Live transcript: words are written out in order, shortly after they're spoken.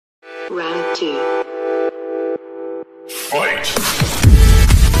Round 2. Fight!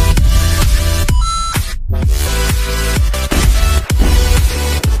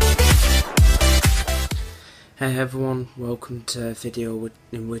 Hey everyone, welcome to a video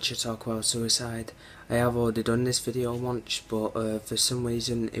in which I talk about suicide. I have already done this video once, but for some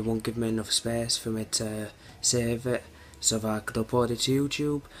reason it won't give me enough space for me to save it so that I could upload it to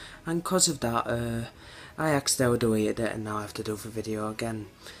YouTube, and because of that I accidentally deleted it and now I have to do the video again.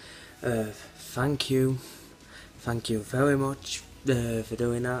 Thank you very much for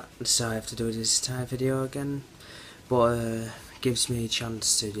doing that. So I have to do this entire video again, but it gives me a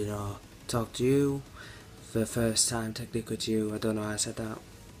chance to talk to you for the first time, technically to you. I don't know how I said that,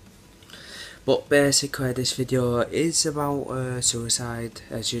 but basically this video is about suicide,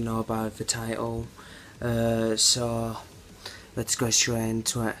 as you know by the title. So let's go straight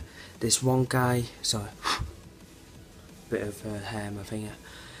into it. This one guy, sorry, bit of hair in my finger.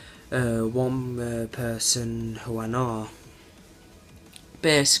 One person who I know,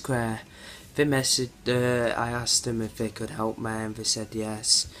 basically they messaged, I asked them if they could help me and they said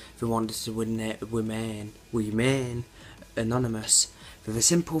yes. They wanted to remain anonymous, for the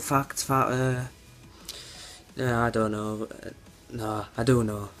simple fact that I don't know, no I do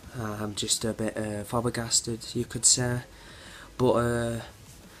know, I'm just a bit flabbergasted, you could say, but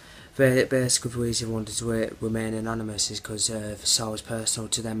basically the reason they wanted to remain anonymous is because they saw it was personal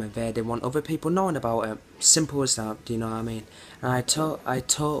to them and they didn't want other people knowing about it. Simple as that, do you know what I mean? And I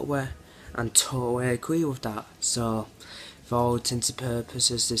totally agree with that. So for all intents and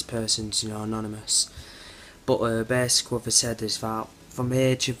purposes this person's anonymous, but basically what they said is that from the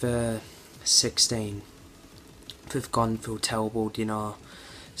age of 16 they've gone through terrible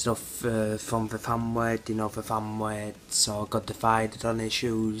stuff from the family. The family so got divided on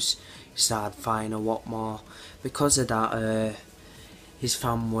issues, started fighting a lot more. Because of that his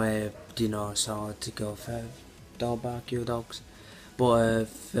family started to go for dog bark, you dogs, but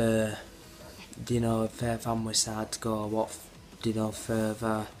their family started to go a lot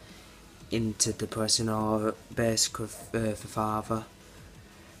further into depression, or basically the father,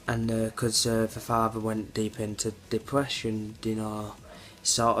 and because the father went deep into depression,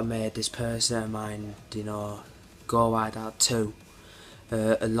 sort of made this person of mine go like that too,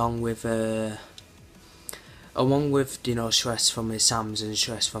 along with stress from exams and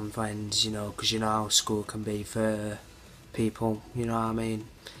stress from friends, because how school can be for people, you know what I mean,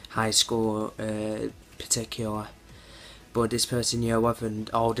 high school particular. But this person, and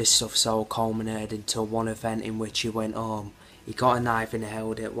all this stuff all culminated into one event in which he went home. He got a knife and he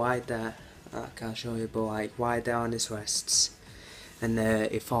held it right there. I can't show you, but like right there on his wrists. And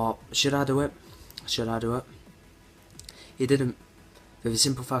he thought, should I do it? Should I do it? He didn't. For the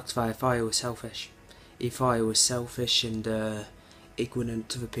simple fact that I thought he was selfish. He thought he was selfish and ignorant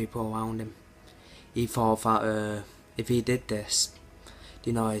to the people around him. He thought that if he did this,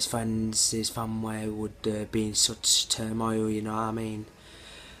 his friends, his family would be in such turmoil, you know what I mean,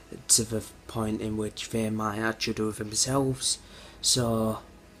 to the point in which they might actually do it themselves. So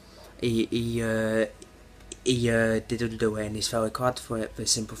he didn't do it, and he's very glad for it, for the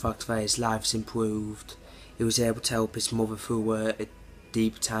simple fact that his life's improved. He was able to help his mother through a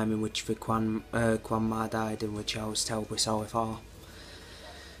deep time in which the grandma died, in which I was terribly sorry for.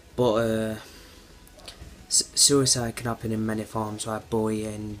 But suicide can happen in many forms, like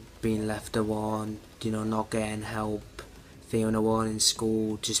bullying, being left alone, not getting help, feeling alone in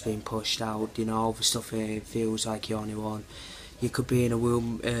school, just being pushed out, all the stuff it feels like you're on your own. You could be in a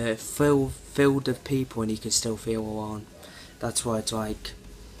room filled with people and you could still feel alone. That's what it's like.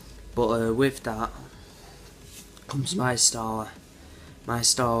 But with that comes my story. My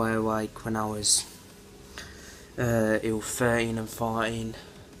story, like when I was 13 and 14.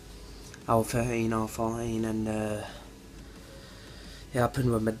 I was 13 or 14, and it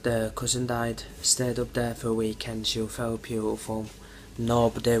happened when my cousin died. Stayed up there for a weekend. She was very beautiful.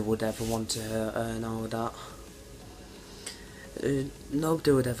 Nobody would ever want to hurt her and all that.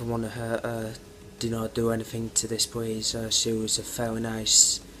 Nobody would ever want to hurt her, do anything to displease her. She was very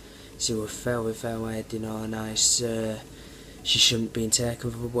nice. She was very nice. She shouldn't be taken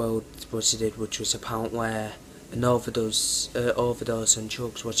from the world, but she did, which was apparently an overdose on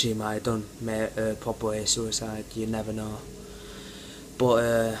drugs. What she might have done may probably suicide. You never know.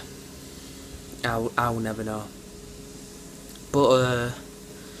 But I'll never know. But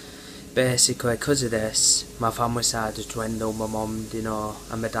basically, because of this, my family started to dwindle. My mum,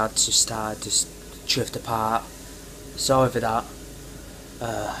 and my dad just started to drift apart. Sorry for that.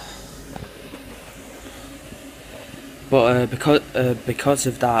 But because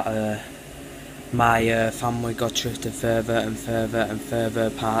of that, my family got drifted further and further and further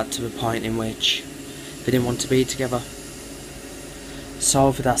apart to the point in which they didn't want to be together.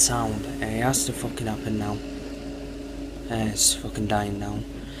 Sorry for that sound, it has to fucking happen now. It's fucking dying now.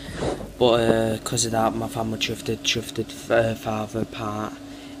 But because of that, my family drifted farther apart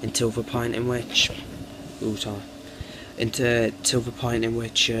until the point in which, till the point in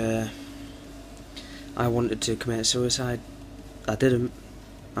which I wanted to commit suicide. I didn't.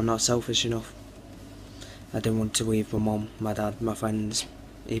 I'm not selfish enough. I didn't want to leave my mum, my dad, my friends,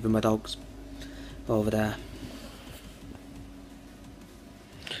 even my dogs over there,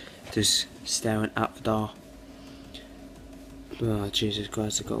 just staring at the door. Oh Jesus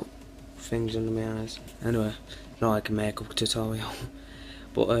Christ, I got things under my eyes. Anyway, not like a makeup tutorial.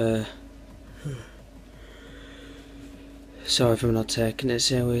 But sorry if I'm not taking it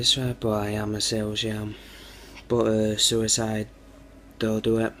serious, right? But I am a serious yam. But suicide, don't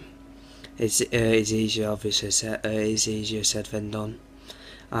do it. It's easier, obviously. It's easier said than done.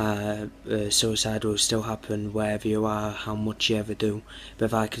 Suicide will still happen wherever you are, how much you ever do. But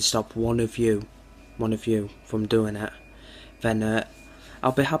if I can stop one of you from doing it, then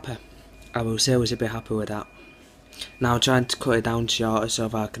I'll be happy. I will seriously be happy with that. Now I'm trying to cut it down shorter so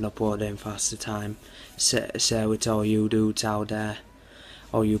if I can upload it in faster time. Say with all you dudes out there,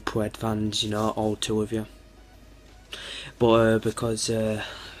 all you Pred fans, you know, all two of you. But because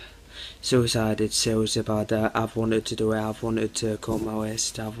suicide is seriously bad, I've wanted to do it, I've wanted to cut my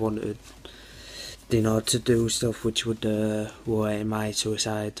waist, I've wanted, you know, to do stuff which would work in my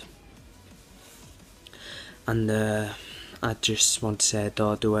suicide. And I just want to say,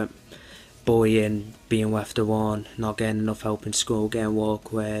 don't do it. Bullying, being left alone, not getting enough help in school, getting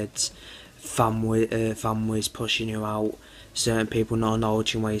walkways, families pushing you out, certain people not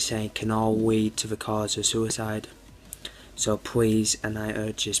acknowledging what you're saying can all lead to the cause of suicide. So please, and I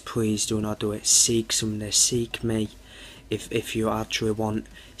urge you, please do not do it. Seek somebody, seek me. If you actually want,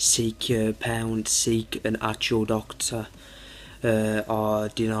 seek your parents, seek an actual doctor,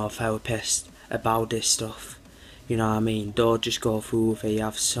 or, you know, a therapist about this stuff. You know what I mean? Don't just go through with it. You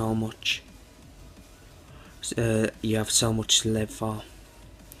have so much. You have so much to live for.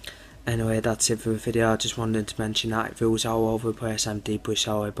 Anyway, that's it for the video. I just wanted to mention that. If it was all over the place, I'm deeply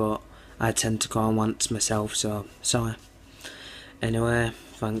sorry, but I tend to go on once myself, so sorry. Anyway,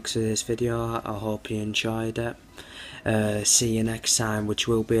 thanks for this video. I hope you enjoyed it. See you next time, which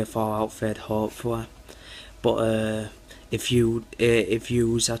will be a Fallout vid, hopefully. But if you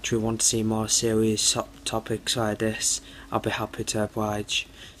actually want to see more serious topics like this, I'll be happy to oblige.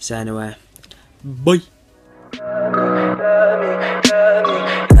 So anyway, bye. Tell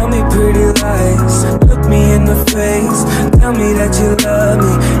me pretty lies, look me in the face, tell me that you love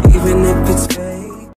me, even if it's